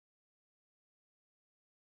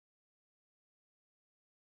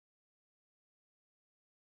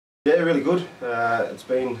really good. It's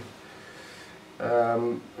been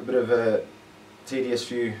a bit of a tedious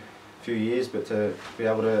few years, but to be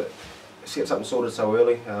able to get something sorted so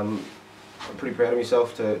early, I'm pretty proud of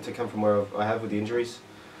myself to come from where I have with the injuries.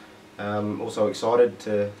 Also excited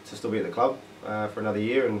to still be at the club for another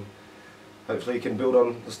year, and hopefully can build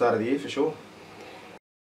on the start of the year for sure.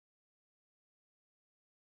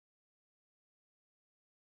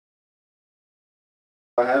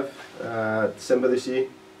 I have December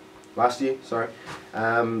last year, sorry.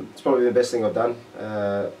 It's probably the best thing I've done.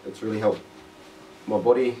 It's really helped my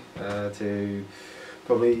body to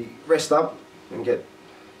probably rest up and get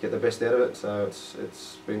the best out of it. So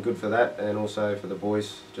it's been good for that, and also for the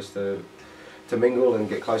boys just to mingle and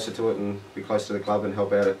get closer to it and be close to the club and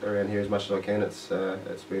help out around here as much as I can. It's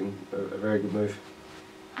been a very good move.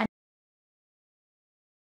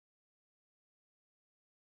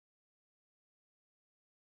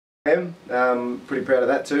 I am pretty proud of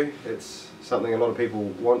that too. It's something a lot of people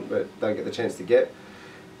want but don't get the chance to get.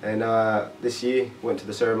 And this year went to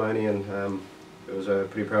the ceremony, and it was a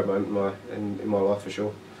pretty proud moment in my life for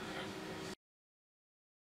sure.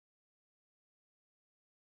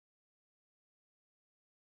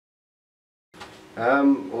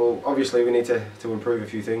 Well, obviously we need to improve a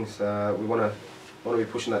few things. We want to be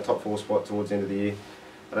pushing that top 4 spot towards the end of the year.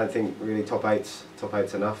 I don't think really top eight's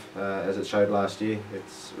enough, as it showed last year.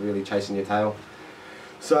 It's really chasing your tail.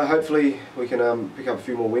 So hopefully we can pick up a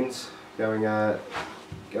few more wins going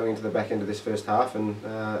into the back end of this first half, and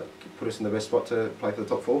put us in the best spot to play for the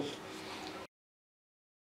top 4.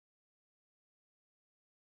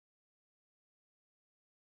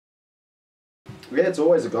 Yeah, it's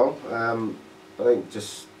always a goal. I think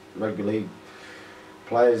just rugby league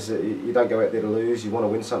players, you don't go out there to lose. You want to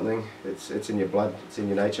win something. It's in your blood. It's in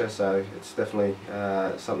your nature. So it's definitely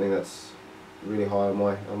something that's really high on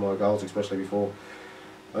my goals, especially before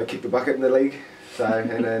I kick the bucket in the league. So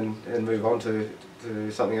and move on to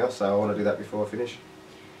something else. So I want to do that before I finish.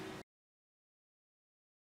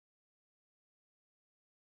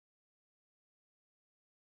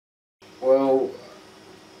 Well,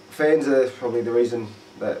 fans are probably the reason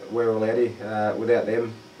that we're all out here. Without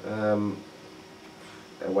them,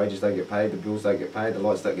 our wages don't get paid, the bills don't get paid, the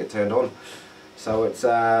lights don't get turned on. So it's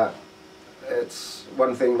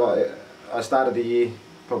one thing. Like, I started the year,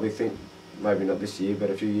 probably think maybe not this year,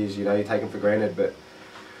 but a few years, you take them for granted. But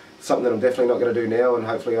something that I'm definitely not going to do now, and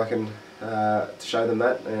hopefully I can to show them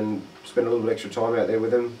that and spend a little bit extra time out there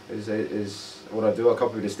with them is what I do. I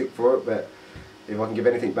copy the stick for it, but if I can give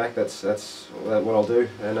anything back, that's what I'll do,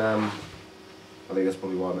 and I think that's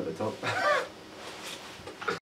probably why I'm at the top.